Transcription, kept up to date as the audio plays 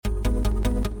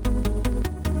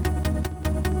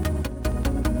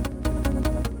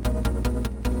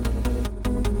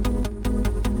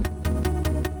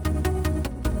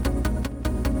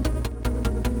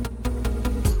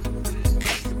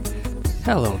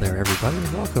Hello there, everybody,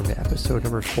 and welcome to episode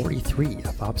number 43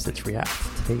 of Opposites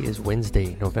React. Today is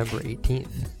Wednesday, November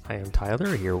 18th. I am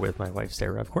Tyler, here with my wife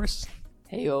Sarah, of course.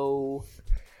 Heyo.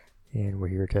 And we're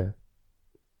here to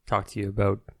talk to you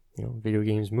about, video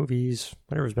games, movies,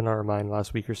 whatever's been on our mind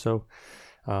last week or so.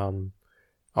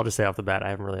 I'll just say off the bat,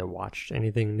 I haven't really watched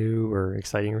anything new or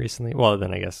exciting recently. Well,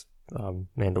 then I guess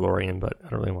Mandalorian, but I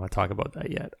don't really want to talk about that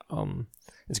yet.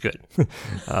 It's good.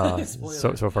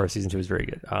 So far, season 2 is very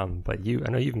good. But I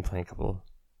know you've been playing a couple,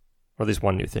 or at least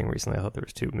one new thing recently. I thought there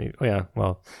was two. Maybe. Oh yeah.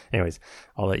 Well, anyways,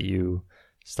 I'll let you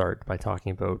start by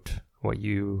talking about a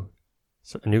new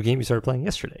game you started playing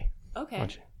yesterday. Okay.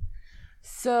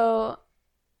 So,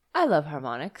 I love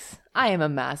harmonics. I am a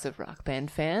massive Rock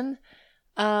Band fan.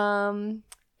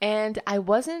 And I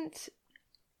wasn't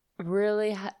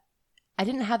really, I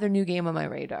didn't have their new game on my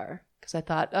radar because I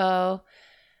thought,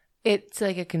 it's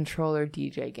like a controller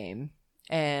DJ game.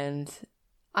 And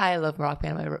I love Rock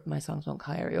Band. My songs won't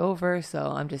carry over, so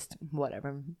I'm just, whatever,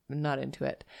 I'm not into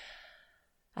it.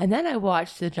 And then I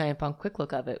watched the Giant Bomb Quick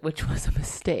Look of it, which was a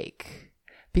mistake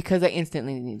because I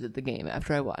instantly needed the game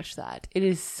after I watched that. It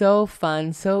is so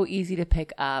fun, so easy to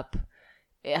pick up.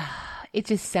 It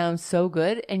just sounds so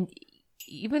good, and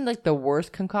even like the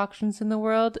worst concoctions in the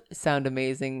world sound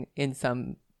amazing in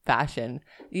some fashion.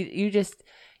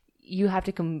 You have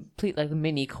to complete like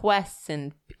mini quests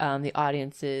and the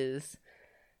audience's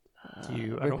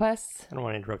requests. I don't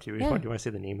want to interrupt you. Do you want to say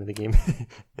the name of the game?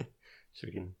 So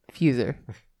we can... Fuser.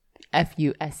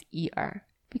 Fuser.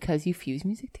 Because you fuse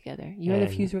music together. You are the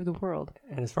fuser of the world.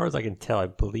 And as far as I can tell, I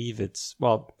believe it's,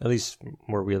 well, at least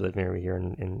where we live here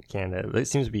in Canada, it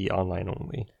seems to be online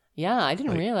only. Yeah, I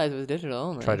didn't realize it was digital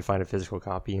only. Tried to find a physical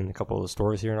copy in a couple of the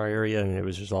stores here in our area, and it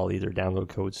was just all either download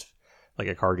codes, like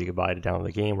a card you could buy to download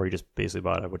the game, or you just basically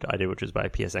bought what I did, which is buy a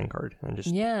PSN card. And just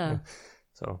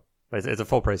so, but it's a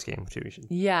full price game too.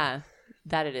 Yeah,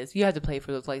 that it is. You have to pay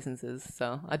for those licenses,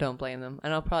 so I don't blame them.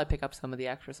 And I'll probably pick up some of the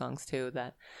extra songs too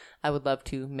that I would love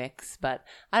to mix. But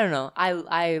I don't know.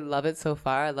 I love it so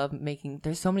far. I love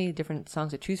there's so many different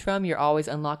songs to choose from. You're always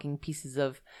unlocking pieces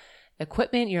of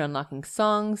equipment. You're unlocking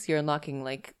songs. You're unlocking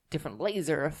like different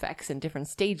laser effects and different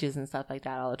stages and stuff like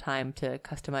that all the time to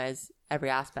customize every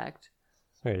aspect.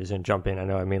 Sorry, I just didn't jump in. I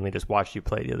know I mainly just watched you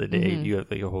play the other day. You have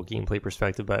like a whole gameplay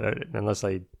perspective, but unless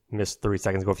I missed 30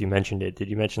 seconds ago if you mentioned it, did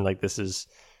you mention like it's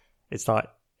not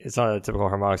a typical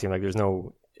harmonics game, like there's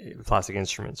no plastic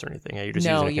instruments or anything? You're just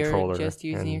using a controller. You're just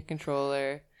using your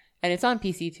controller. And it's on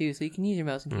PC too, so you can use your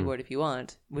mouse and keyboard if you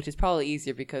want, which is probably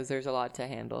easier because there's a lot to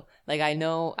handle. Like I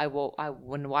know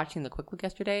when watching the Quick Look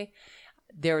yesterday,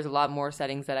 there was a lot more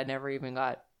settings that I never even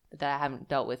got, that I haven't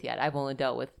dealt with yet. I've only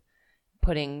dealt with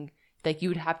putting... Like you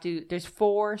would have to, there's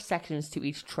 4 sections to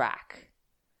each track.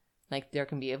 Like there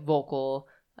can be a vocal,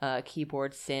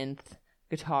 keyboard, synth,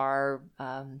 guitar,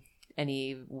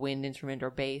 any wind instrument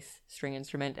or bass, string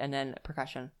instrument, and then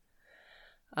percussion.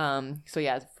 So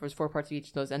yeah, there's 4 parts of each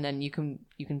of those, and then you can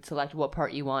select what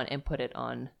part you want and put it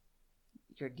on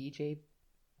your DJ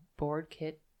board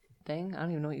kit thing. I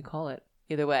don't even know what you call it.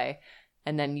 Either way.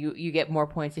 And then you get more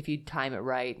points if you time it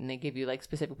right, and they give you like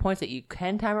specific points that you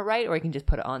can time it right, or you can just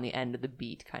put it on the end of the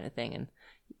beat kind of thing. And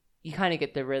you kind of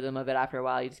get the rhythm of it after a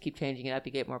while. You just keep changing it up,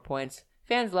 you get more points.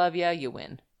 Fans love you, you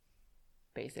win,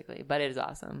 basically. But it is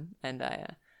awesome, and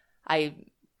I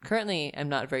currently am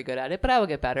not very good at it, but I will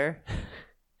get better.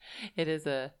 It is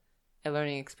a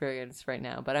learning experience right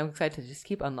now, but I'm excited to just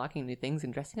keep unlocking new things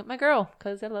and dressing up my girl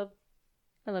because I love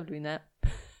doing that.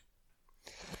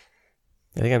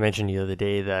 I think I mentioned the other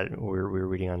day that we were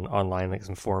reading online like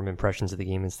some forum impressions of the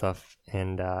game and stuff,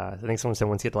 and I think someone said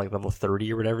once you get to like level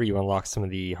 30 or whatever, you unlock some of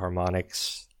the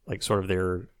harmonics, like sort of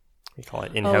their, what do you call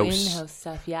it, in-house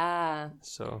stuff. Yeah.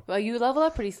 So well, you level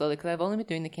up pretty slowly because I've only been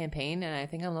doing the campaign, and I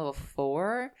think I'm level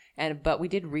 4. But we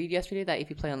did read yesterday that if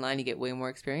you play online, you get way more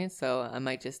experience. So I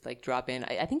might just like drop in.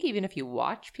 I think even if you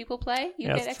watch people play, you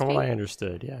get XP. From what I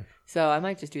understood, yeah. So I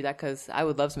might just do that because I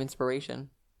would love some inspiration.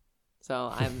 So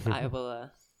I will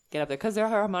get up there because their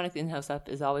harmonic in-house stuff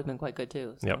has always been quite good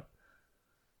too. So. Yep.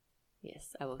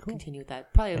 Yes, I will continue with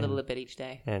that probably a little bit each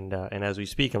day. And as we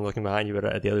speak, I'm looking behind you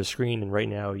at the other screen, and right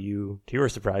now to your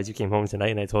surprise, you came home tonight,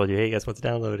 and I told you, hey, guess what's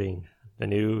downloading? The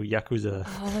new Yakuza.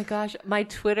 Oh my gosh, my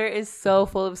Twitter is so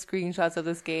full of screenshots of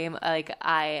this game. Like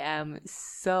I am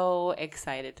so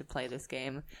excited to play this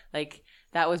game. Like.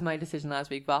 That was my decision last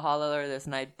week, Valhalla or this,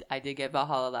 and I did get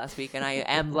Valhalla last week, and I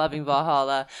am loving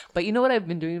Valhalla. But you know what I've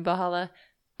been doing in Valhalla?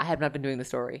 I have not been doing the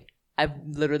story. I've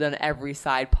literally done every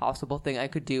side possible thing I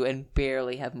could do and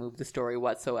barely have moved the story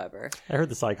whatsoever. I heard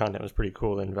the side content was pretty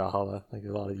cool in Valhalla. Like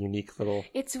a lot of unique little...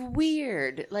 It's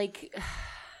weird. Like...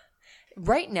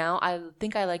 Right now, I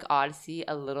think I like Odyssey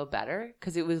a little better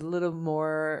because it was a little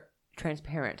more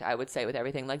transparent, I would say, with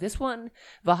everything. Like this one,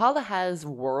 Valhalla has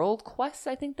world quests,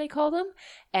 I think they call them,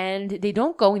 and they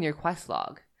don't go in your quest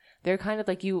log. They're kind of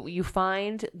like you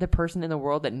find the person in the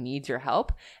world that needs your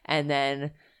help, and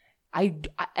then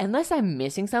unless I'm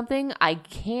missing something, I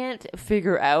can't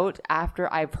figure out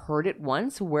after I've heard it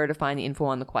once where to find the info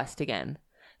on the quest again.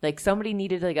 Like somebody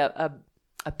needed like a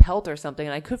pelt or something,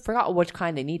 and I forgot which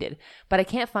kind they needed, but I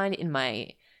can't find it in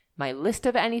my list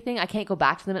of anything. I can't go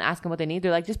back to them and ask them what they need.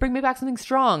 They're like, just bring me back something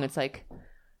strong. It's like,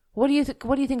 what do you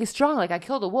think is strong? Like I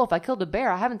killed a wolf, I killed a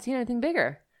bear. I haven't seen anything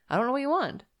bigger. I don't know what you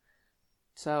want.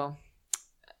 So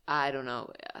I don't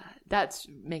know. That's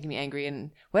making me angry.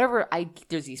 And whatever,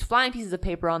 there's these flying pieces of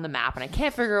paper on the map, and I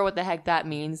can't figure out what the heck that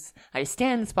means. I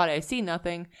stand in the spot, I see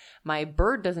nothing. My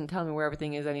bird doesn't tell me where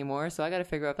everything is anymore, so I got to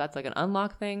figure out if that's like an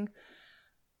unlock thing.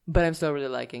 But I'm still really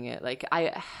liking it. Like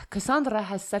Cassandra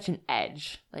has such an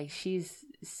edge. Like she's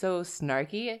so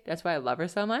snarky. That's why I love her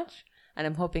so much. And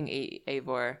I'm hoping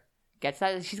Eivor gets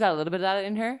that. She's got a little bit of that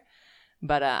in her.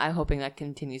 But I'm hoping that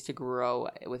continues to grow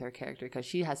with her character because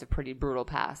she has a pretty brutal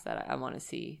past that I want to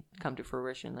see come to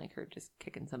fruition, like her just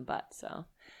kicking some butt. So,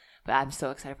 but I'm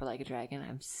so excited for Like a Dragon.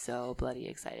 I'm so bloody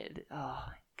excited. Oh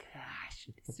my gosh.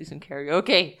 Let's do some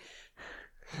karaoke.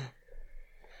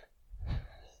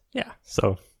 Yeah,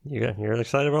 so you're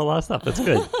excited about a lot of stuff. That's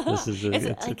good. This is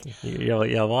you have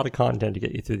a lot of content to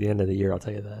get you through the end of the year. I'll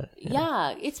tell you that.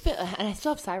 Yeah, it's been, and I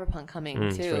still have Cyberpunk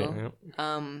coming too. Right,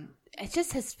 yeah. It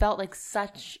just has felt like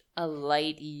such a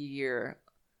light year.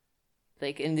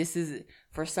 Like, and this is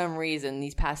for some reason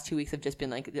these past 2 weeks have just been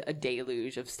like a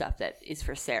deluge of stuff that is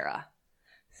for Sarah.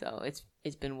 So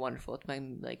it's been wonderful. It's my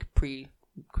like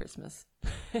pre-Christmas.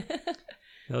 I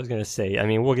was gonna say, I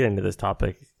mean, we'll get into this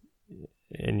topic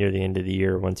near the end of the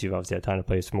year once you've obviously had time to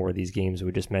play some more of these games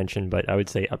we just mentioned, but I would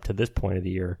say up to this point of the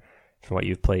year, from what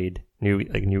you've played, new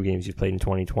games you've played in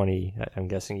 2020, I'm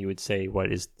guessing you would say,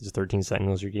 what is 13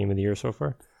 Sentinels your game of the year so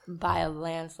far? By a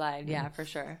landslide, yeah, for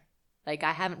sure. Like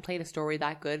I haven't played a story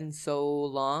that good in so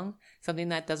long. Something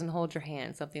that doesn't hold your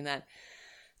hand, something that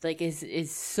like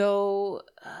is so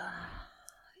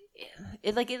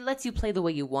it lets you play the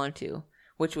way you want to,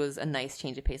 which was a nice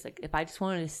change of pace. Like if I just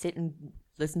wanted to sit and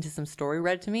listen to some story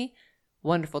read to me,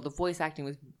 wonderful. The voice acting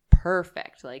was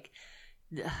perfect. Like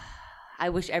I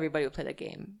wish everybody would play that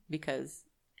game because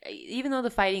even though the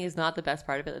fighting is not the best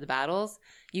part of it, the battles,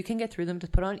 you can get through them.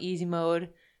 Just put on easy mode,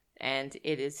 and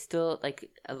it is still like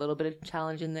a little bit of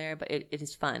challenge in there, but it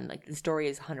is fun. Like the story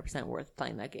is 100% worth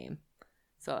playing that game.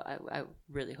 So I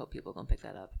really hope people go and pick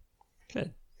that up.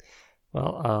 Good.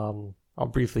 Well, I'll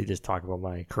briefly just talk about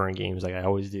my current games like I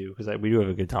always do, because we do have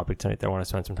a good topic tonight that I want to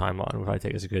spend some time on. If I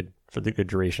take us for the good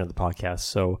duration of the podcast.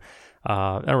 So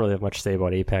I don't really have much to say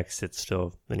about Apex. It's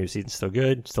still, the new season's still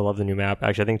good. Still love the new map.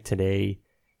 Actually, I think today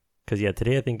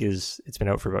I think it's been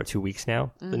out for about 2 weeks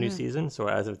now, the new season. So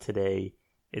as of today,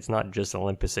 it's not just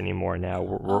Olympus anymore now.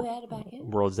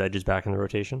 World's Edge is back in the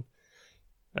rotation.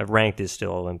 Ranked is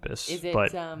still Olympus. Is it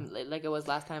but, like it was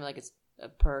last time, like it's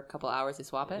per couple hours they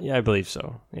swap it? Yeah, I believe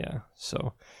so. Yeah.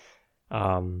 So,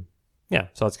 so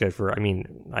that's good for, I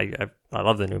mean, I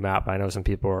love the new map. I know some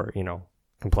people are,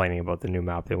 complaining about the new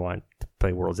map. They want to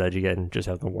play World's Edge again and just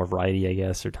have more variety, I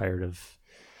guess. They're tired of,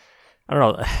 I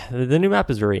don't know. The new map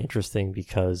is very interesting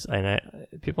because,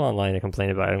 people online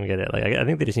complain about it. I don't get it. Like, I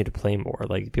think they just need to play more.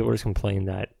 Like, people just complain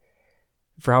that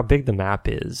for how big the map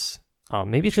is,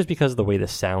 maybe it's just because of the way the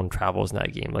sound travels in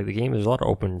that game. Like the game, there's a lot of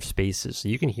open spaces, so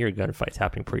you can hear gunfights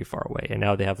happening pretty far away. And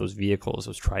now they have those vehicles,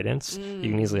 those tridents. You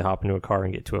can easily hop into a car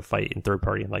and get to a fight in third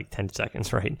party in like 10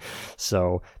 seconds, right?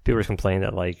 So people just complain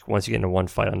that like once you get into one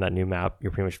fight on that new map,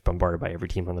 you're pretty much bombarded by every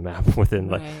team on the map within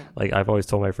like I've always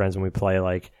told my friends when we play,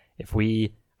 like if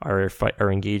we are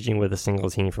engaging with a single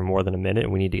team for more than a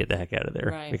minute, we need to get the heck out of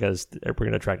there because we're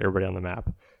going to attract everybody on the map.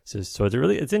 So it's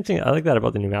interesting. I like that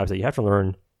about the new maps, that you have to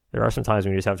learn. There are some times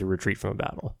when you just have to retreat from a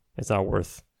battle. It's not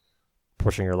worth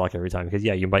pushing your luck every time because,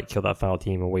 you might kill that final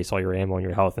team and waste all your ammo and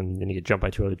your health, and then you get jumped by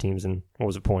two other teams, and what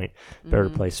was the point? Better to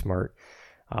play smart.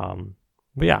 But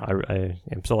yeah, I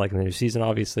am still liking the new season,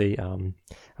 obviously. I'm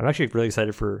actually really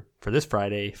excited for this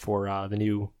Friday for the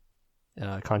new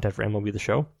content for MLB The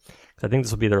Show, because I think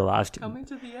this will be their last... Coming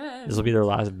to the end. This will be their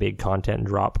last big content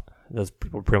drop. This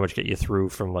will pretty much get you through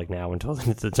from like now until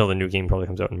the new game probably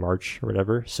comes out in March or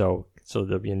whatever. So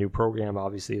there'll be a new program,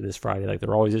 obviously, this Friday, like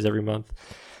there always is every month,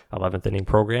 11th inning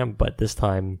program. But this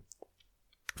time,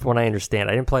 from what I understand,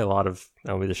 I didn't play a lot of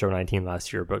The Show 19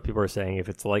 last year, but people are saying if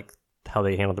it's like how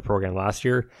they handled the program last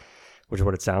year, which is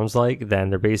what it sounds like, then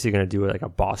they're basically going to do like a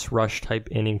boss rush type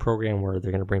inning program where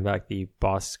they're going to bring back the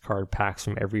boss card packs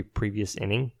from every previous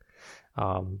inning.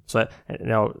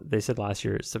 Now they said last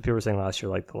year, some people were saying last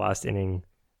year, like the last inning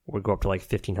would go up to like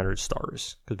 1,500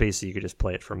 stars because basically you could just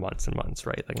play it for months and months,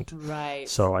 right? Like, right.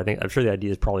 So I'm sure the idea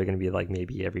is probably going to be like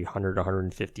maybe every 100 to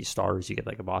 150 stars you get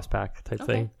like a boss pack type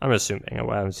thing. I'm assuming. I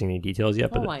haven't seen any details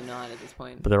yet, but why not at this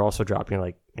point? But they're also dropping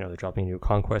they're dropping a new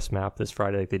Conquest map this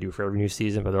Friday, like they do for every new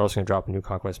season. But they're also going to drop a new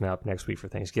Conquest map next week for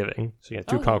Thanksgiving. So you have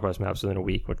two Conquest maps within a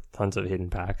week with tons of hidden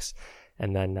packs,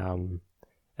 and then and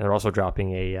they're also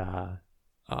dropping a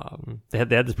they had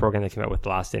this program that came out with the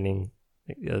last inning.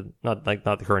 Not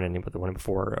the current ending, but the one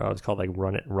before. It was called like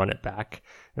Run It Back.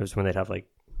 It was when they'd have like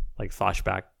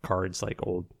flashback cards, like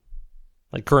old,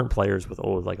 like current players with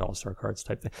old like all-star cards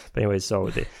type thing. But anyways,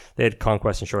 so they had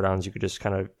Conquest and Showdowns. You could just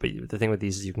kind of, but the thing with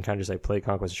these is you can kind of just like play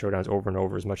Conquest and Showdowns over and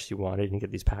over as much as you wanted and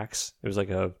get these packs. It was like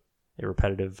a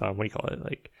repetitive, what do you call it?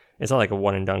 Like, it's not like a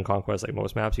one and done Conquest like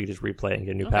most maps. You just replay and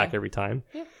get a new pack every time.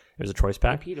 Yeah. It was a choice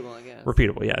pack. Repeatable, I guess.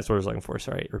 Repeatable, yeah, that's what I was looking for.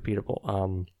 Sorry, repeatable.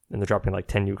 And they're dropping like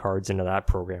 10 new cards into that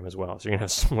program as well. So you're gonna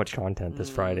have so much content this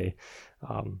Friday.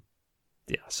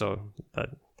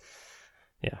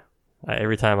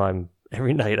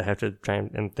 Every night I have to try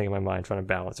and think in my mind, trying to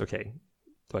balance. Okay,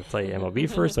 do I play MLB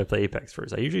first? Do I play Apex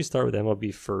first? I usually start with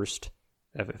MLB first.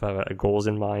 If I have goals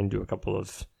in mind, do a couple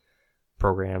of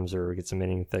programs or get some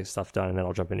inning stuff done, and then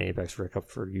I'll jump into Apex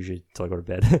for usually till I go to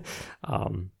bed.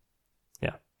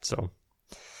 So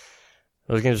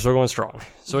those games are still going strong.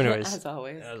 So anyways, as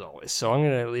always. So I'm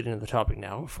going to lead into the topic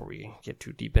now before we get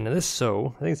too deep into this.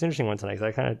 So I think it's an interesting one tonight because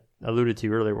I kind of alluded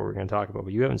to earlier what we're going to talk about,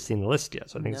 but you haven't seen the list yet.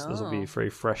 So I think this will be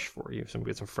very fresh for you. So we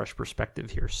get some fresh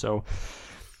perspective here. So,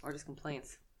 or just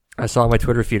complaints. I saw on my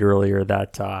Twitter feed earlier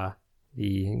that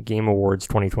the Game Awards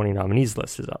 2020 nominees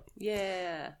list is up.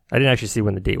 Yeah. I didn't actually see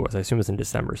when the date was. I assume it's in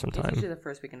December sometime. It's usually the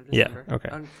first weekend of December. Yeah, okay.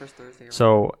 On first Thursday.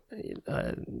 So,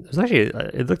 there's actually,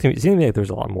 it seemed to me like there's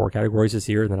a lot more categories this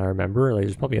year than I remember. Like,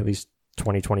 there's probably at least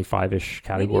 20, 25-ish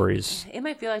categories. Maybe it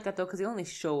might feel like that, though, because they only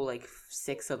show, like,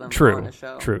 6 of them on the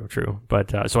show. True.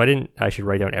 But, so I didn't actually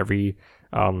write down every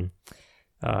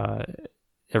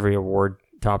award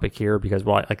topic here because,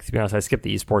 well, like, to be honest, I skipped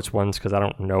the esports ones because I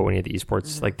don't know any of the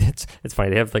esports. Mm-hmm. Like, it's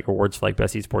funny, they have like awards for like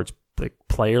best esports like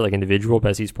player, like individual,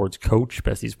 best esports coach,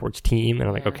 best esports team, and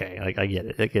I'm like, okay, like I get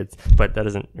it, but that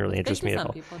doesn't really interest me at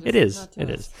all. It is.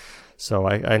 So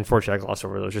I unfortunately I glossed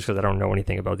over those just because I don't know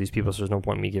anything about these people, so there's no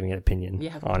point in me giving an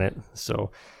opinion on it.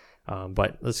 So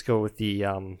but let's go with the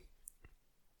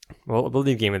we'll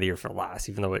leave Game of the Year for last,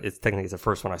 even though it's technically the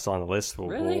first one I saw on the list.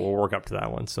 We'll work up to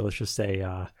that one. So let's just say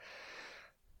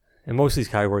and most of these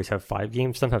categories have 5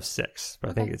 games, some have 6, but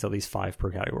I think it's at least 5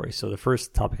 per category. So the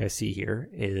first topic I see here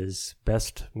is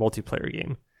best multiplayer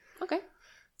game. Okay.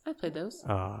 I played those.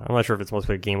 I'm not sure if it's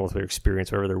multiplayer game, multiplayer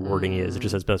experience, whatever their wording is. It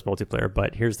just says best multiplayer,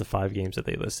 but here's the 5 games that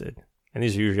they listed. And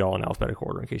these are usually all in alphabetical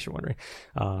order, in case you're wondering.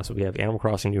 So we have Animal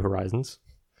Crossing New Horizons.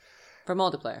 For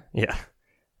multiplayer? Yeah.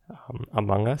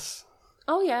 Among Us.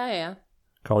 Oh, yeah.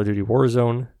 Call of Duty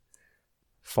Warzone.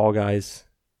 Fall Guys.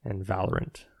 And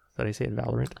Valorant. Did I say it,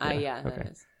 Valorant? Yeah, okay.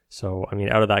 That is. So, I mean,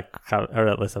 out of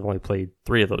that list, I've only played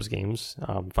 3 of those games.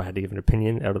 If I had to give an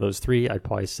opinion out of those 3, I'd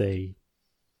probably say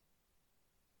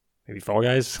maybe Fall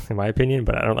Guys, in my opinion,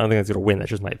 but I don't think that's going to win. That's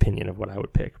just my opinion of what I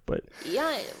would pick. But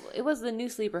yeah, it was the new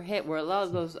sleeper hit where a lot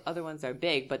of those other ones are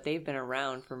big, but they've been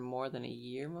around for more than a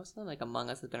year, most of them. Like Among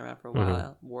Us has been around for a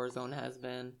while. Warzone has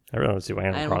been. I really don't see why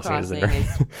Animal Crossing is there.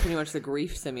 is pretty much the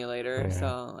grief simulator,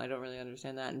 so I don't really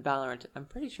understand that. And Valorant, I'm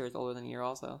pretty sure it's older than a year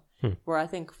also. Where I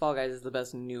think Fall Guys is the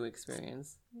best new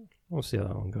experience. We'll see how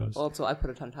that one goes. Also, I put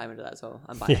a ton of time into that, so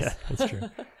I'm biased. Yeah, that's true.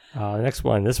 The next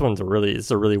one, this one's a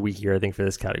really weak year, I think, for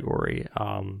this category.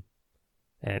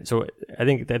 And so I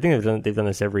think they've done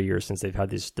this every year since they've had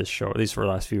this show. At least for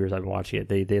the last few years I've been watching it.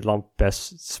 They lump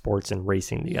best sports and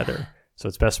racing together. Yeah. So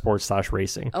it's best sports /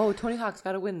 racing. Oh, Tony Hawk's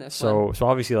got to win this one. So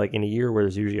obviously, like in a year where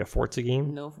there's usually a Forza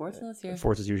game. No Forza this year.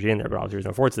 Forza's usually in there, but obviously there's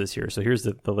no Forza this year. So here's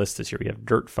the list this year. We have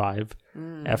Dirt 5,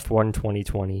 F1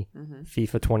 2020,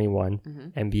 FIFA 21,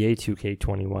 NBA 2K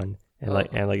 21, and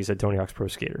like you said, Tony Hawk's Pro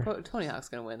Skater. Tony Hawk's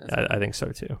going to win this I think so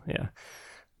too, yeah.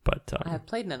 But I have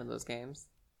played none of those games,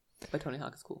 but Tony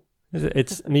Hawk is cool.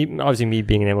 It's me, obviously me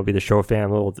being an MLB The Show fan,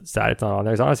 I'm a little sad it's not on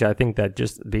there. Honestly, I think that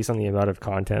just based on the amount of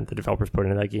content the developers put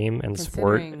into that game and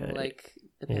support, like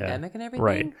the pandemic and everything,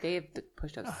 right. They've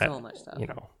pushed out so much stuff.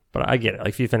 But I get it.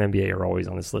 Like FIFA and NBA are always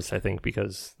on this list, I think,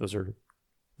 because those are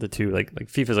the two. Like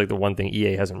FIFA's like the one thing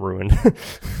EA hasn't ruined.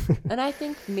 And I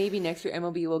think maybe next year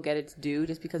MLB will get its due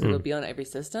just because it'll be on every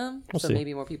system. We'll see.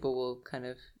 Maybe more people will kind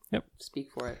of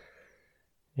speak for it.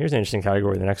 Here's an interesting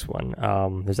category. The next one.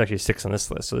 There's actually 6 on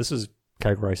this list. So this is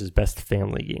categorized as best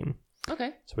family game.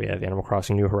 Okay. So we have Animal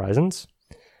Crossing New Horizons,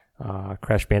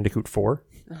 Crash Bandicoot 4,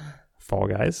 Fall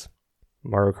Guys,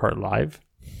 Mario Kart Live,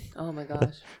 Oh my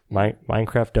gosh.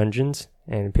 Minecraft Dungeons,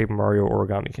 and Paper Mario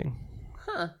Origami King.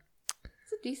 Huh.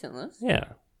 It's a decent list. Yeah.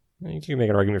 You can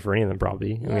make an argument for any of them,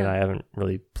 probably. I mean, Yeah. I haven't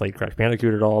really played Crash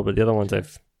Bandicoot at all, but the other ones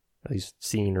I've at least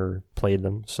seen or played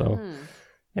them. So,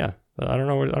 yeah. But I don't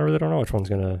know. I really don't know which one's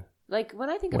going to... Like, when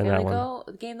I think of Win that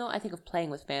family game, though, I think of playing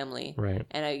with family. Right.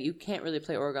 And you can't really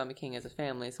play Origami King as a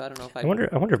family, so I don't know if I wonder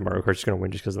if Mario Kart's going to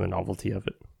win just because of the novelty of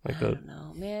it. Like I don't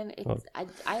know, man.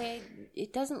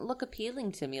 It doesn't look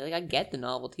appealing to me. Like, I get the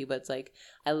novelty, but it's like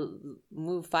I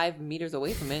move 5 meters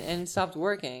away from it and it stopped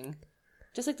working.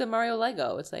 Just like the Mario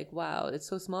Lego. It's like, wow, it's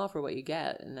so small for what you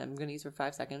get, and I'm going to use it for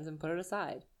 5 seconds and put it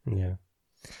aside. Yeah.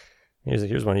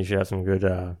 Here's one you should have some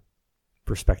good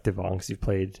perspective on because you've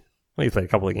played a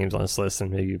couple of games on this list and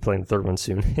maybe you're playing the third one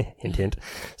soon. Hint, hint.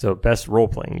 So, best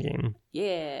role-playing game.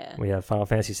 Yeah. We have Final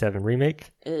Fantasy VII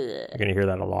Remake. Ugh. You're going to hear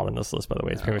that a lot in this list, by the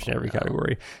way. It's pretty much in every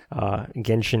category.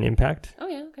 Genshin Impact. Oh,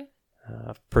 yeah, okay.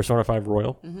 Persona 5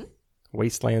 Royal. Mm-hmm.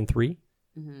 Wasteland 3.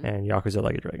 Mm-hmm. And Yakuza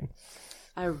Like a Dragon.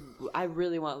 I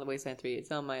really want the Wasteland 3.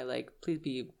 It's on my, please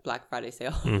be Black Friday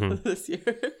sale this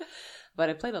year. But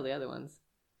I played all the other ones,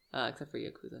 except for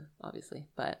Yakuza, obviously.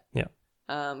 But yeah.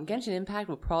 Genshin Impact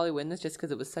will probably win this just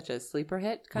because it was such a sleeper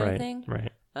hit kind of thing.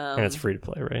 Right. And it's free to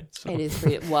play, right? So. It is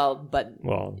free. But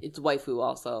it's waifu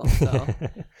also. So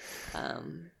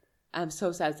I'm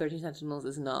so sad 13 Sentinels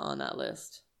is not on that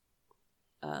list.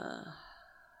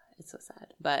 It's so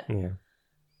sad. But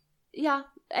yeah,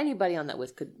 anybody on that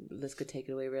list could take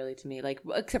it away, really, to me. Like,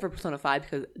 except for Persona 5,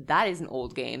 because that is an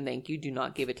old game. Thank you. Do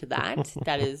not give it to that.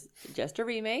 That is just a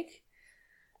remake.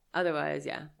 Otherwise,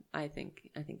 yeah, I think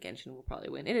Genshin will probably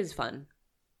win. It is fun.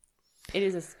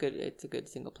 It's a good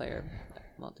single player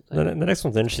multiplayer. The next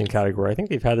one's an interesting category. I think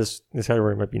they've had this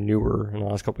category might be newer in the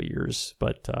last couple of years,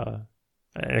 but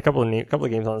and a couple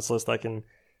of games on this list I can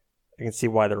see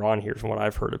why they're on here from what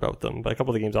I've heard about them. But a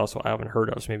couple of the games also I haven't heard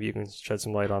of, so maybe you can shed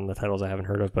some light on the titles I haven't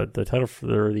heard of. But the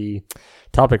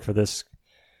topic for this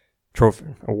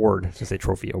award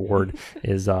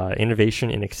is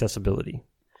innovation in accessibility.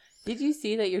 Did you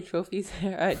see that your trophies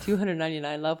are at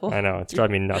 299 level? I know, it's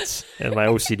driving me nuts. And my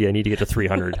OCD, I need to get to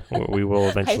 300. We will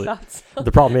eventually. I thought so.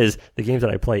 The problem is, the games that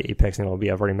I play, Apex and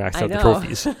MLB, I've already maxed out the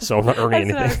trophies, so I'm not earning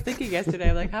anything. That's what I was thinking yesterday.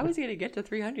 I'm like, how is he going to get to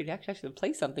 300? He actually has to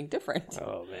play something different.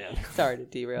 Oh, man. Sorry to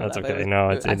derail That's that. okay.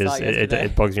 No,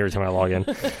 it bugs me every time I log in.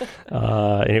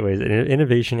 Anyways,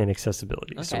 innovation and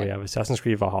accessibility. Okay. So we have Assassin's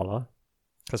Creed Valhalla.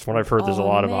 Because from what I've heard, there's a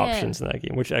lot of options in that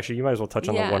game, which actually you might as well touch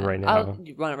on the one right now.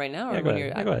 You want it right now? Or go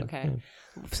ahead. Okay.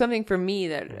 Yeah. Something for me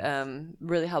that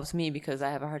really helps me because I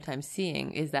have a hard time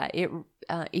seeing is that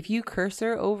if you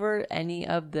cursor over any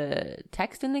of the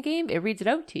text in the game, it reads it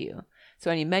out to you.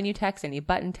 So any menu text, any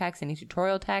button text, any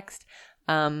tutorial text,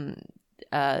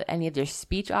 any of their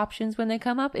speech options when they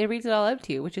come up, it reads it all out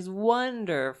to you, which is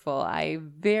wonderful. I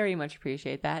very much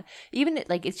appreciate that. Even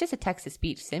it's just a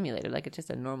text-to-speech simulator, it's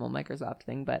just a normal Microsoft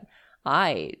thing, but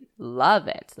I love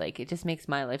it. It just makes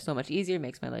my life so much easier,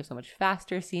 makes my life so much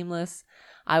faster, seamless.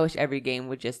 I wish every game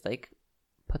would just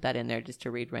put that in there just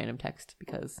to read random text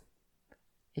because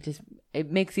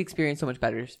it makes the experience so much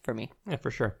better for me. Yeah, for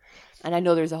sure. And I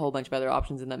know there's a whole bunch of other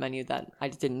options in that menu that I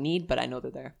just didn't need, but I know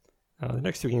they're there. The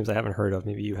next two games I haven't heard of,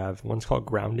 maybe you have. One's called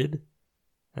Grounded,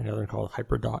 and the other one called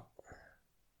Hyperdot.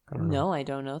 No, I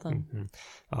don't know them.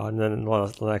 Mm-hmm. And then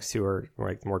the next two are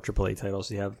more AAA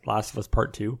titles. You have Last of Us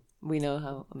Part 2. We know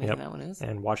how amazing that one is.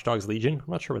 And Watch Dogs Legion.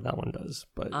 I'm not sure what that one does,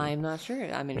 but I'm not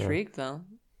sure. I'm intrigued though.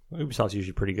 Ubisoft's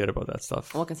usually pretty good about that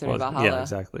stuff. Well, considering Valhalla. Yeah,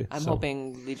 exactly. I'm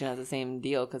hoping Legion has the same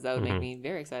deal because that would make me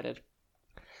very excited.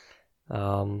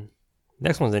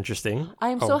 Next one's interesting.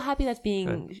 I'm so happy that's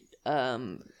being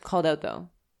called out though.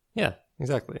 Yeah,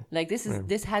 exactly.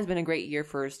 This has been a great year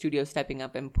for studios stepping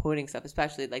up and putting stuff,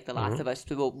 especially The Last of Us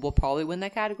will probably win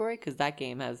that category because that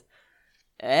game has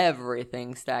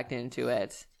everything stacked into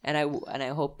it, and I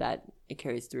hope that it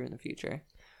carries through in the future.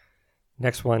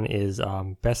 Next one is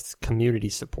best community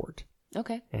support.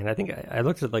 Okay. And I think I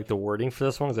looked at the wording for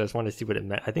this one because I just wanted to see what it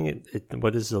meant. I think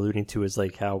what this is alluding to is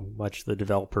how much the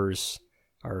developers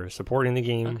are supporting the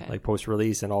game,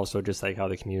 post-release, and also just how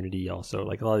the community also, a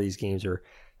lot of these games are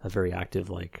very active,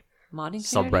 modding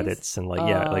subreddits and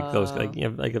those,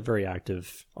 a very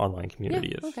active online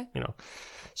community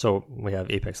So we have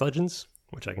Apex Legends,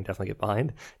 which I can definitely get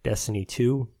behind, Destiny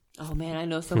 2. Oh man, I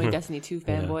know so many Destiny 2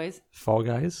 fanboys. Fall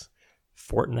Guys,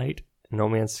 Fortnite, No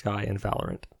Man's Sky, and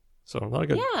Valorant. So a lot of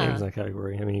good Yeah. games in that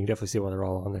category. I mean, you can definitely see why they're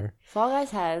all on there. Fall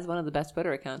Guys has one of the best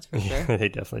Twitter accounts for sure. They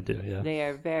definitely do, yeah. They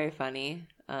are very funny.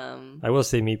 I will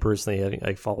say, me personally, I think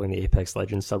like following the Apex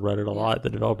Legends subreddit a lot. The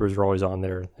developers are always on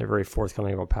there. They're very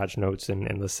forthcoming about patch notes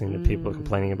and listening to people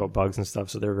complaining about bugs and stuff.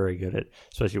 So they're very good at,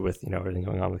 especially with everything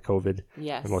going on with COVID.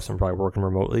 Yes. And most of them probably working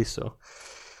remotely. So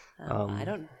I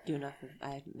don't do enough.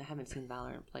 I haven't seen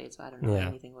Valorant played, so I don't know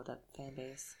anything about that fan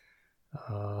base.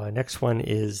 next one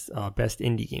is best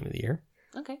indie game of the year.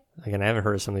 Okay. Again, I haven't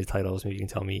heard of some of these titles. Maybe you can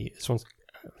tell me. This one's,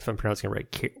 if I'm pronouncing it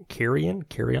right, Carry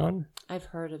On. I've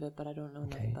heard of it, but I don't know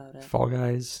enough about it. Fall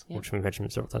Guys, which we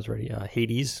mentioned several times already.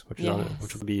 Hades, which is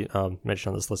which will be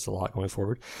mentioned on this list a lot going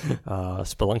forward.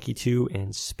 Spelunky 2 and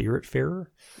Spiritfarer.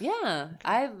 Yeah,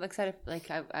 I'm excited. Like,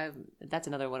 I've that's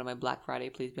another one of my Black Friday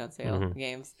Please Be on Sale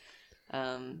games.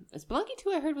 Spelunky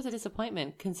 2, I heard, was a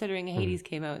disappointment considering Hades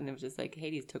came out and it was just like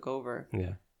Hades took over.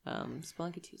 Yeah.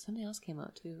 Spelunky 2, something else came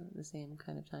out too at the same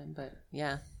kind of time, but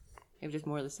yeah, it was just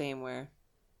more of the same where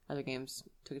other games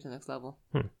took it to the next level.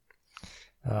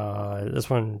 This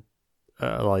one,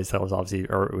 a lot of these titles obviously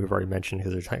we've already mentioned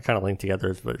because they're kind of linked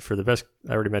together. But for the best,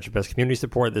 I already mentioned best community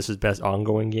support. This is best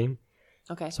ongoing game.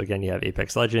 Okay. So again, you have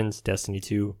Apex Legends, Destiny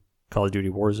 2, Call of Duty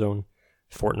Warzone,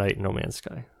 Fortnite, and No Man's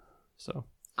Sky. So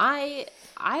I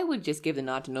would just give the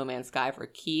nod to No Man's Sky for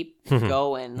keep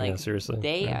going. Like, yeah, seriously,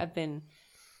 they have been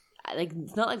like,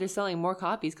 it's not like they're selling more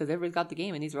copies because everybody's got the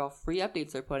game, and these are all free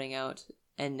updates they're putting out,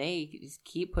 and they just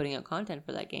keep putting out content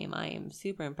for that game. I am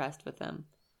super impressed with them.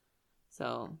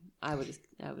 So I would just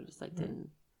like to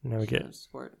now we get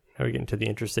support. Now we get into the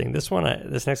interesting. This one,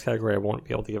 this next category, I won't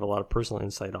be able to give a lot of personal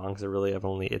insight on because I really have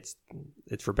only it's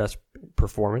for best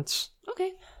performance.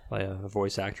 Okay. By a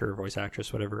voice actor, voice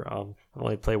actress, whatever. I've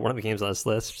only played one of the games on this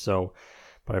list, so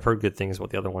but I've heard good things about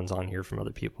the other ones on here from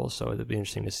other people. So it'd be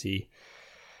interesting to see.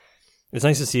 It's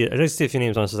nice to see it. It's nice to see a few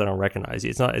names on this that I don't recognize.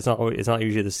 It's not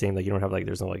usually the same. Like, you don't have like,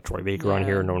 there's no like Troy Baker on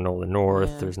here, no Nolan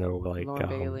North. There's no like Laura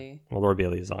Bailey. Well, Laura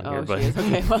Bailey is on here, but she is?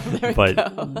 Okay, well, there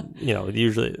but we go.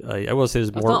 Usually I will say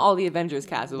there's more. It's not all the Avengers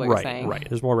cast, is what you're saying. Right.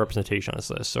 There's more representation on this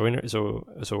list.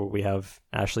 So we have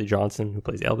Ashley Johnson, who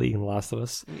plays Ellie in The Last of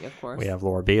Us. Yeah, of course. We have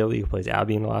Laura Bailey, who plays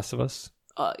Abby in The Last of Us.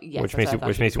 Yes, which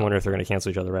makes you wonder if they're going to cancel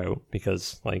each other out,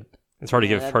 because like it's hard to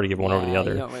give one over the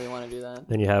other. You don't really want to do that.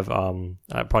 Then you have I'm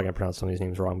probably gonna pronounce some of these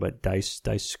names wrong, but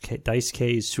Daisuke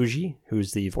Tsuji,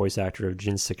 who's the voice actor of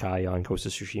Jin Sakai on Ghost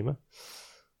of Tsushima.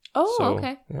 Oh,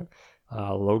 okay. Yeah.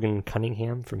 Logan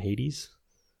Cunningham from Hades.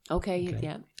 Okay,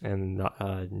 yeah. And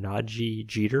Naji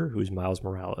Jeter, who's Miles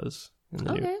Morales.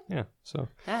 Yeah. So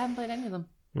I haven't played any of them.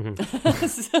 Mm-hmm.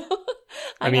 So,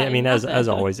 I mean, as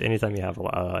always, anytime you have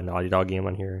a Naughty Dog game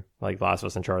on here, like Last of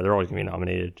Us and Uncharted, they're always gonna be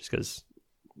nominated just because.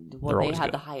 Well, they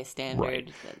had the highest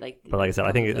standard. Right. But like I said,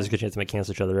 I think there's a good chance they might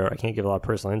cancel each other out. I can't give a lot of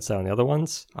personal insight on the other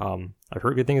ones. I've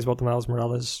heard good things about the Miles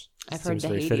Morales. I've heard the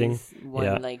very Hades fitting.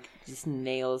 one like just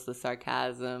nails the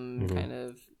sarcasm kind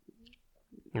of.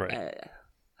 Right.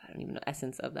 I don't even know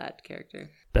essence of that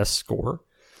character. Best score.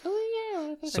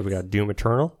 Oh yeah. So we got Doom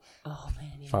Eternal. Oh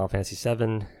man. Yeah. Final Fantasy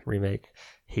VII Remake,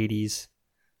 Hades,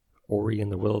 Ori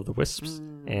and the Will of the Wisps,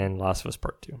 and Last of Us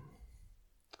Part 2.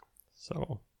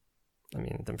 So. I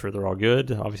mean, I'm sure they're all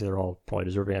good. Obviously, they're all probably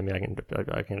deserving. I mean,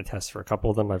 I can attest for a couple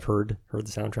of them. I've heard the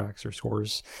soundtracks or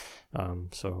scores.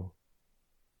 So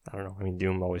I don't know. I mean,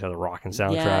 Doom always has a rocking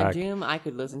soundtrack. Yeah, Doom I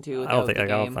could listen to. I don't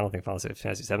think Final Fantasy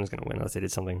VII is going to win unless they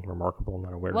did something remarkable. I'm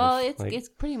not aware. Well, of. it's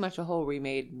pretty much a whole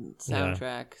remade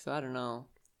soundtrack. So I don't know.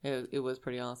 It was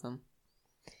pretty awesome.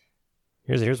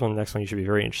 Here's one. Next one you should be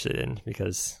very interested in,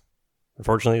 because.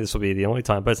 Unfortunately, this will be the only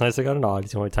time, but it's nice I got a nod.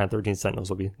 It's the only time 13 Sentinels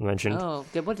will be mentioned. Oh,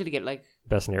 what did it get, like?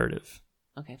 Best narrative.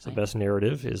 Okay, fine. So best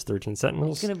narrative is 13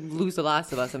 Sentinels. It's going to lose The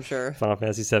Last of Us, I'm sure. Final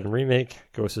Fantasy VII Remake,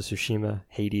 Ghost of Tsushima,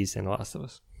 Hades, and The Last of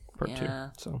Us Part 2.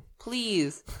 So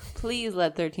please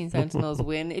let 13 Sentinels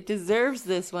win. It deserves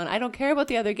this one. I don't care about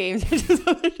the other games. I just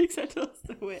want 13 Sentinels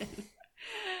to win.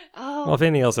 Oh. Well, if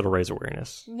anything else, it'll raise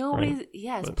awareness. Nobody's... Right?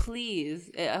 Yes, please.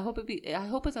 I hope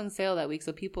it's on sale that week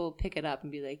so people pick it up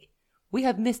and be like, we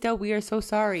have missed out. We are so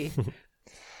sorry.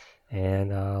 And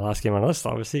last game on the list,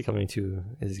 obviously, coming to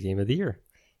is Game of the Year.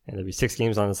 And there'll be 6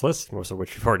 games on this list, most of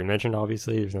which we've already mentioned,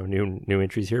 obviously. There's no new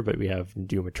entries here, but we have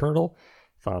Doom Eternal,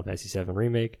 Final Fantasy VII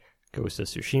Remake, Ghost of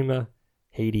Tsushima,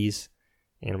 Hades,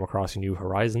 Animal Crossing New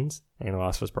Horizons, and The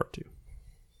Last of Us Part 2.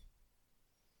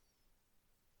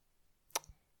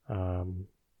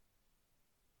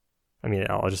 I mean,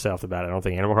 I'll just say off the bat, I don't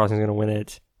think Animal Crossing is going to win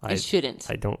it. It shouldn't.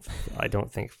 I don't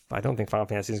think Final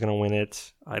Fantasy is going to win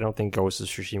it. I don't think Ghost of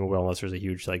Tsushima will, unless there's a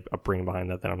huge upbringing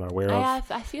behind that I'm not aware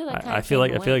of. I feel like I feel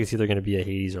like it's either going to be a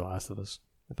Hades or Last of Us.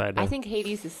 I think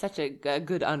Hades is such a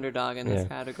good underdog in this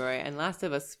category, and Last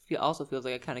of Us also feels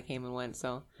like it kind of came and went.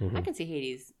 So I can see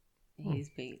Hades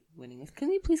winning this.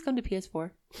 Can you please come to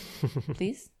PS4,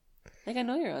 please? Like, I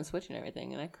know you're on Switch and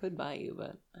everything, and I could buy you,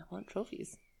 but I want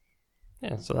trophies.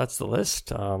 Yeah, so that's the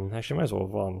list. Actually, might as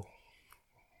well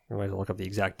look up the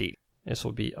exact date. This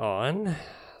will be on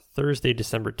Thursday,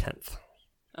 December 10th.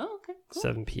 Oh, okay. Cool.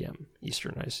 7 p.m.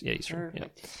 Eastern. Yeah, Eastern.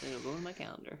 Perfect. Yeah. It'll go in my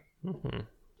calendar.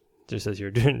 Just says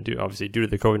here, obviously due to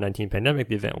the COVID-19 pandemic,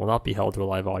 the event will not be held to a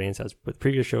live audience as with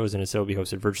previous shows, and instead will be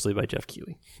hosted virtually by Jeff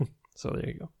Keighley. So there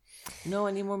you go. No,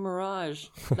 I need more Mirage.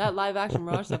 That live action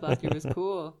Mirage stuff last year was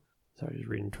cool. Sorry, just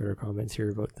reading Twitter comments here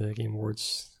about the Game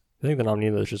Awards. I think the nominee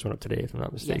list just went up today, if I'm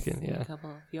not mistaken. Yes, a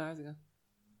few hours ago.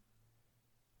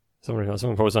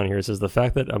 Someone posted on here. It says, the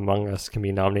fact that Among Us can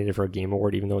be nominated for a Game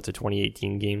Award, even though it's a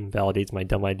 2018 game, validates my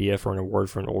dumb idea for an award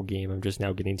for an old game I'm just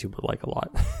now getting to but like a lot.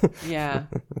 Yeah.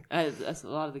 That's a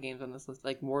lot of the games on this list.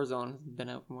 Like Warzone has been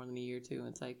out for more than a year, too.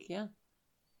 It's like, yeah.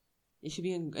 It should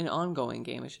be an ongoing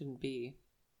game. It shouldn't be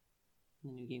in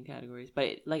the new game categories.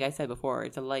 But like I said before,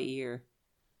 it's a light year.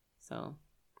 So,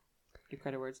 give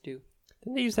credit where it's due.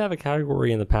 Didn't they used to have a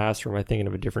category in the past, or am I thinking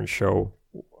of a different show,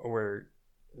 where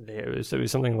it was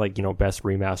something like, best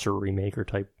remaster or remaker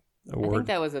type award? I think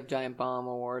that was a Giant Bomb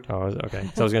award. Oh, okay.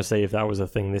 So I was going to say, if that was a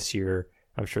thing this year,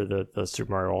 I'm sure the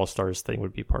Super Mario All-Stars thing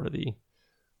would be part of the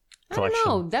collection. I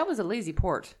don't know. That was a lazy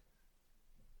port.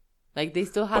 Like, they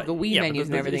still have the Wii menus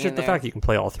and everything it's just in the fact that you can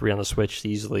play all three on the Switch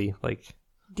easily. Like,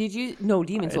 did you? No,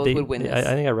 Demon's Souls would win this.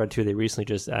 I think I read, too, they recently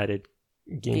just added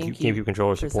GameCube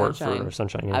controller support for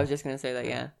Sunshine. Yeah. I was just going to say that,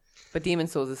 yeah. But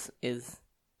Demon's Souls is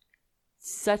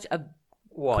such a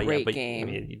great game.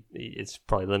 I mean, it's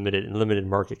probably limited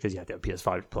market because you have to have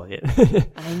PS5 to play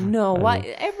it. I know. Why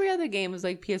every other game is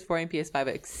like PS4 and PS5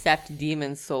 except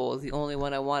Demon's Souls, the only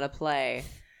one I want to play.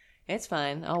 It's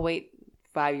fine. I'll wait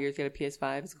 5 years to get a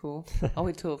PS5. It's cool. I'll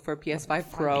wait for a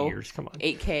PS5 Pro. 5 years, come on.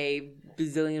 8K,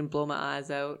 bazillion, blow my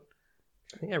eyes out.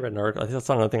 I think I read an article. I think I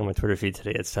saw another thing on my Twitter feed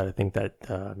today. It said, I think that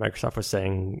Microsoft was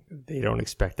saying they don't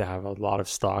expect to have a lot of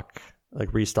stock,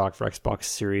 like restock for Xbox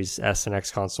Series S and X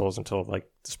consoles until like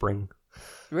the spring.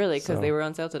 Really? Because they were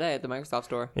on sale today at the Microsoft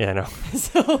store. Yeah, I know.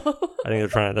 So I think they're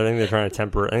trying to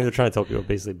temper. I think they're trying to tell people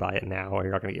basically buy it now, or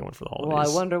you're not going to get one for the holidays.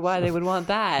 Well, I wonder why they would want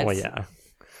that. Well, yeah.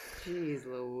 Jeez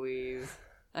Louise.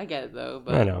 I get it though,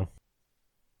 but I know.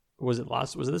 Was it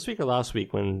this week or last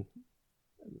week when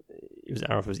it was? I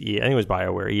don't know if it was EA. I think it was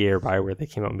EA or BioWare. They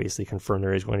came out and basically confirmed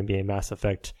there is going to be a Mass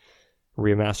Effect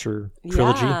remaster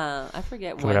trilogy. Yeah, I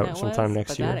forget when out that sometime was,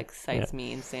 next but year. that excites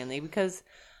me insanely because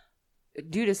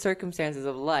due to circumstances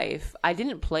of life, I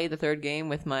didn't play the third game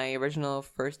with my original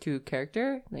first two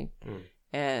character.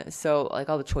 And so, like,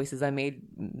 all the choices I made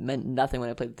meant nothing when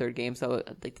I played the third game. So,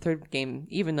 like, the third game,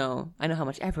 even though I know how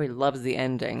much everybody loves the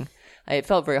ending, it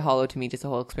felt very hollow to me, just the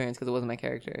whole experience, because it wasn't my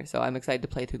character. So, I'm excited to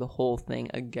play through the whole thing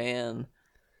again.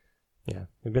 Yeah,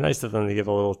 it'd be nice of them to give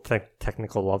a little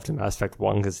technical love to Mass Effect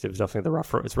 1, because it was definitely the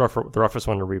roughest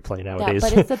one to replay nowadays. Yeah,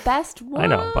 but it's the best one. I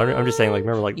know, but I'm just saying, like,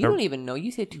 remember, like... You don't even know. You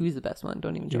say 2 is the best one.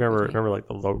 Don't even joke. Remember, like,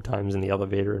 the load times in the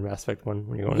elevator in Mass Effect 1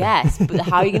 when you're going... Yes, but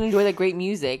how are you going to enjoy that great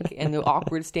music and the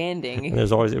awkward standing? And it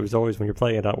was always when you're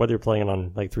playing it on, whether you're playing it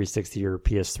on, like, 360 or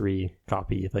PS3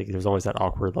 copy, like, there's always that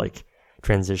awkward, like,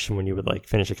 transition when you would like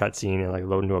finish a cutscene and like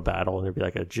load into a battle, and there'd be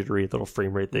like a jittery little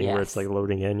frame rate thing where it's like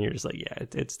loading in. You're just like, yeah,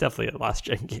 it's definitely a last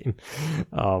gen game.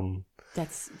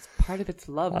 It's part of its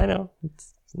love. I know.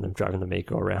 It's them driving the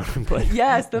Mako around, but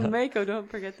yes, the Mako. Don't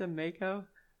forget the Mako.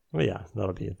 Well, yeah,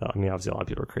 that'll be. I mean, obviously, a lot of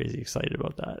people are crazy excited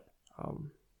about that.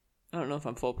 I don't know if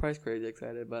I'm full price crazy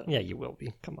excited, but yeah, you will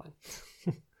be. Come on.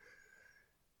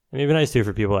 I mean, it'd be nice too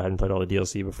for people that hadn't played all the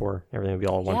DLC before. Everything would be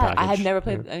all in one package. I had never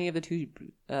played any of the 2,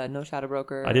 no Shadow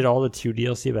Broker. I did all the 2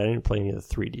 DLC, but I didn't play any of the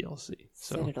 3 DLC.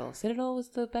 So. Citadel was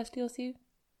the best DLC?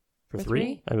 For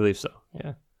 3? I believe so,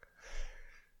 yeah.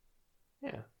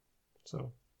 Yeah.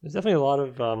 So, there's definitely a lot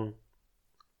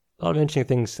of interesting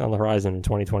things on the horizon in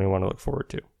 2021 to look forward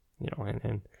to.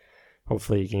 And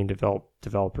hopefully game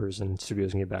developers and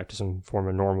studios can get back to some form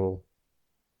of normal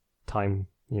time,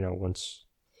 once...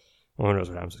 Well, who knows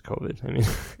what happens with COVID? I mean,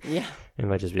 yeah, it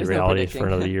might just be a reality for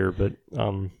another year. But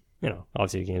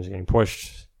obviously, the games are getting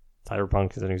pushed.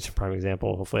 Cyberpunk is a prime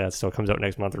example. Hopefully, that still comes out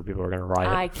next month, or people are going to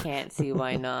riot. I can't see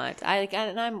why not.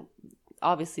 And I'm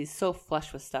obviously so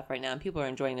flush with stuff right now, and people are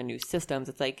enjoying their new systems.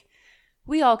 It's like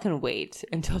we all can wait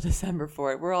until December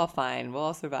for it. We're all fine. We'll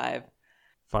all survive.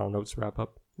 Final notes wrap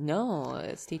up.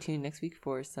 No, stay tuned next week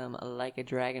for some Like a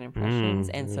Dragon impressions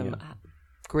and some.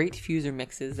 Great fuser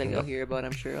mixes that you'll hear about.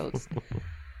 I'm sure I'll just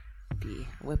be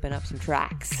whipping up some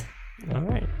tracks. All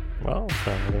right. Well, I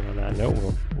think on that note,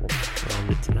 we'll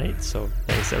end it tonight. So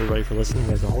thanks everybody for listening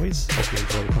as always. Hope you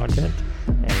enjoy the content.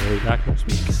 And we'll be back next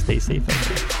week. Stay safe out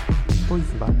there.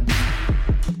 Peace. Bye.